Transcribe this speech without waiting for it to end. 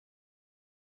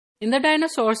In the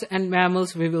dinosaurs and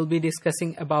mammals, we will be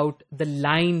discussing about the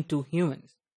line to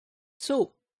humans.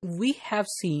 So we have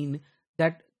seen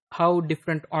that how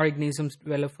different organisms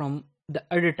develop from the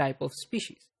other type of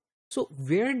species. So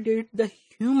where did the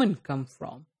human come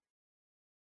from?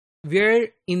 Where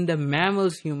in the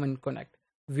mammals human connect?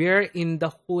 Where in the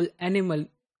whole animal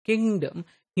kingdom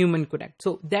human connect?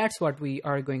 So that's what we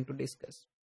are going to discuss.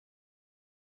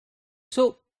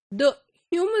 So the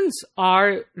humans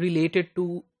are related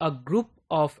to a group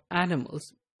of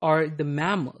animals or the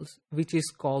mammals, which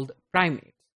is called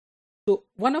primates. So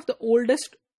one of the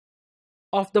oldest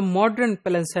of the modern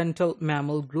placental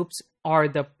mammal groups are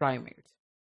the primates.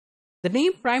 The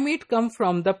name primate comes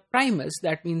from the primus,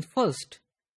 that means first.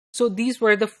 So these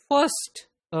were the first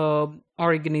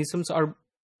organisms, or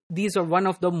these are one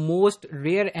of the most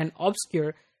rare and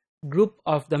obscure group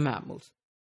of the mammals.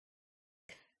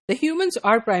 The humans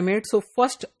are primates, so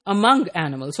first among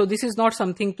animals. So this is not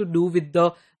something to do with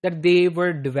that they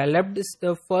were developed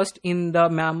first in the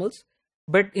mammals,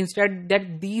 but instead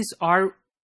that these are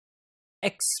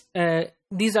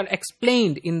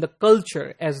explained in the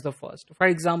culture as the first. For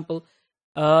example,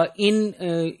 in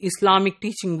Islamic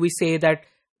teaching, we say that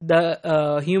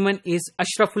the human is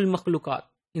ashraful makhlukat.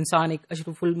 Insan ek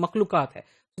ashraful makhlukat hai.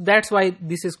 So that's why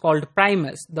this is called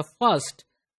primus, the first.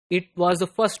 It was the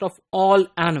first of all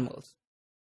animals.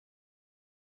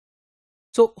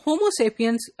 So Homo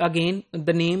sapiens, again,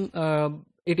 the name,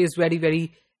 it is very,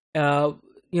 very,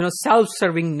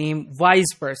 self-serving name,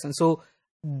 wise person. So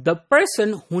the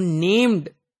person who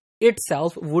named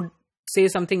itself would say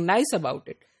something nice about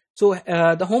it. So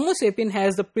the Homo sapien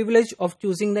has the privilege of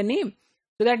choosing the name.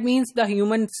 So that means the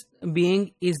human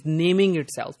being is naming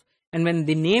itself. And when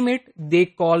they name it, they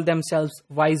call themselves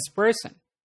wise person.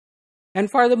 And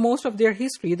for the most of their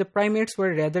history, the primates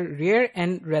were rather rare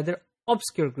and rather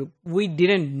obscure group. We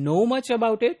didn't know much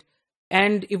about it.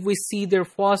 And if we see their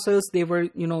fossils, they were,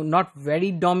 not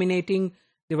very dominating.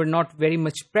 They were not very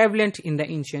much prevalent in the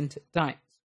ancient times.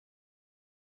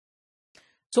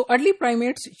 So early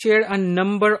primates share a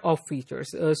number of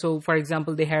features. So for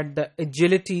example, they had the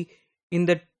agility in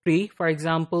the tree. For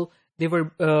example, they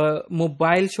were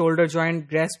mobile, shoulder joint,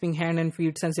 grasping hand and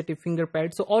feet, sensitive finger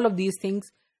pads. So all of these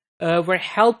things were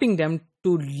helping them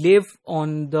to live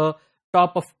on the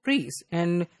top of trees,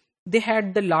 and they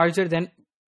had the larger than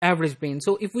average brain.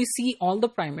 So if we see all the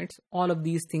primates, all of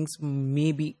these things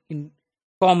may be in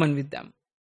common with them.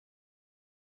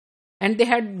 And they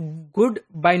had good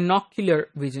binocular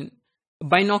vision.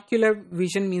 Binocular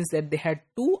vision means that they had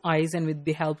two eyes, and with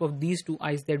the help of these two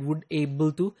eyes, they would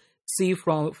able to see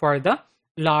for the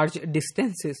large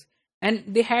distances. And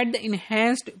they had the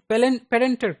enhanced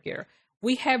parental care.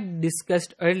 We have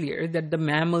discussed earlier that the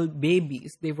mammal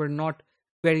babies, they were not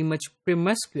very much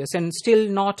promiscuous and still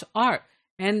not are.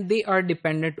 And they are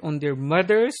dependent on their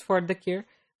mothers for the care.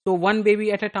 So one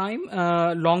baby at a time,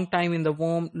 long time in the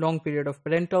womb, long period of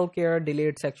parental care,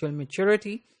 delayed sexual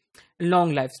maturity,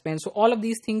 long lifespan. So all of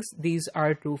these things, these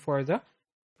are true for the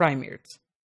primates.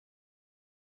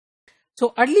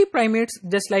 So early primates,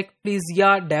 just like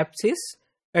Paleocene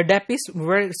Adapis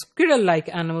were squirrel-like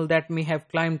animals that may have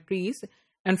climbed trees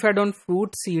and fed on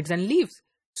fruit, seeds, and leaves.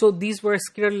 So these were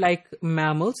squirrel-like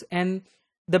mammals, and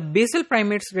the basal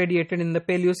primates radiated in the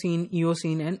Paleocene,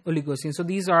 Eocene, and Oligocene. So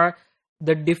these are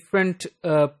the different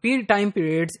time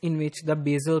periods in which the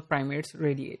basal primates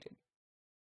radiated.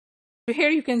 So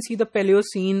here you can see the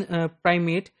Paleocene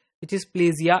primate, which is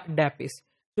Paleocene.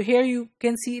 So here you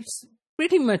can see it's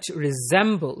pretty much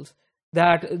resembles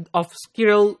that of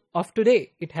squirrel of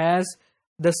today. It has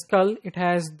the skull, it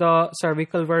has the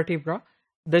cervical vertebra,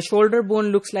 the shoulder bone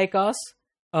looks like us,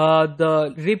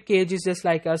 the rib cage is just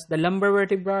like us, the lumbar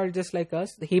vertebra is just like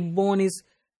us, the hip bone is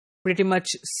pretty much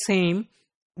same.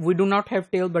 We do not have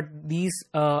tail, but these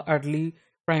early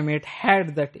primate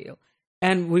had the tail,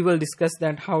 and we will discuss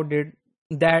that how did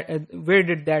that where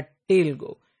did that tail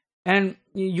go. And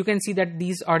you can see that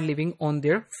these are living on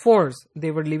their furs.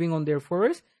 They were living on their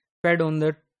furs, fed on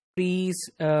the trees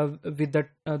with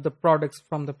the products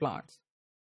from the plants.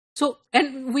 So,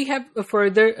 and we have a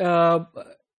further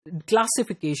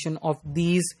classification of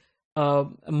these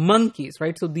monkeys,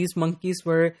 right? So these monkeys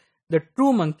were the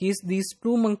true monkeys. These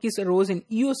true monkeys arose in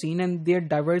Eocene, and they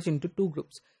diverged into two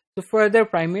groups. So further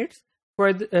primates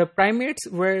were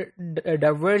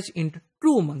diverged into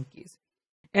true monkeys,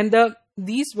 and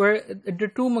these were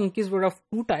the true monkeys were of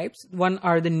two types. One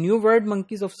are the New World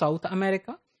monkeys of South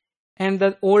America, and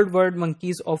the Old World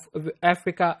monkeys of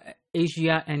Africa,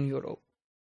 Asia, and Europe.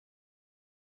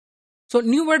 So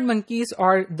New World monkeys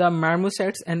are the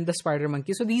marmosets and the spider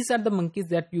monkeys. So these are the monkeys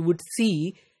that you would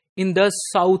see in the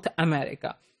South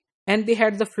America. And they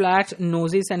had the flat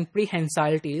noses and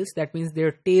prehensile tails. That means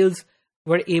their tails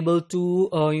were able to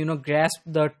grasp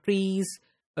the trees,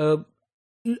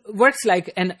 works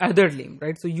like an other limb,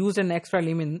 right? So use an extra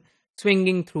limb in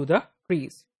swinging through the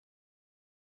trees.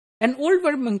 And old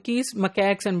were monkeys,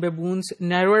 macaques, and baboons,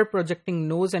 narrower projecting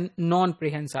nose and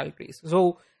non-prehensile trees.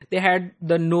 So they had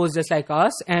the nose just like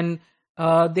us, and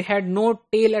they had no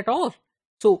tail at all.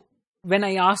 So when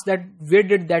I asked that where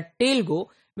did that tail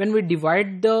go, when we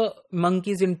divide the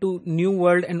monkeys into New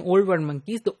World and Old World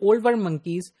monkeys, the Old World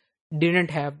monkeys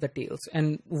didn't have the tails,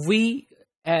 and we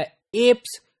apes,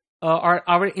 or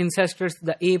our ancestors,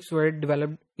 the apes, were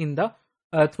developed in the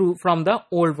from the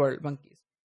Old World monkeys.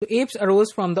 So apes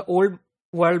arose from the Old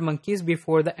World monkeys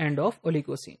before the end of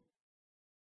Oligocene.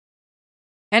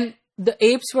 And the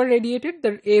apes were radiated.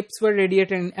 The apes were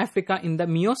radiated in Africa in the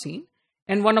Miocene.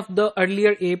 And one of the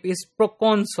earlier ape is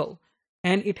Proconsul.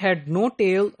 And it had no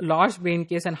tail, large brain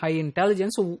case, and high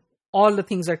intelligence. So all the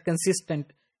things are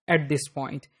consistent at this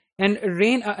point. And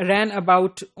ran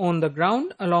about on the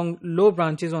ground along low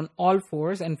branches on all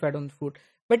fours and fed on fruit.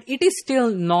 But it is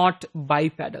still not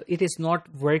bipedal. It is not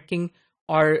working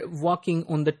or walking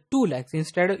on the two legs.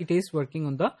 Instead, it is working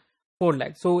on the four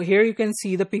legs. So here you can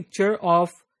see the picture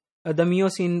of the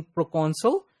Miocene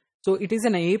Proconsul. So it is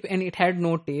an ape and it had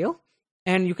no tail.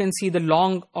 And you can see the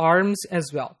long arms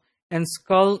as well. And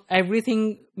skull,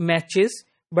 everything matches.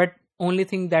 But only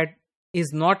thing that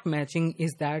is not matching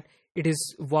is that it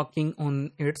is walking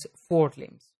on its four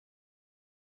limbs.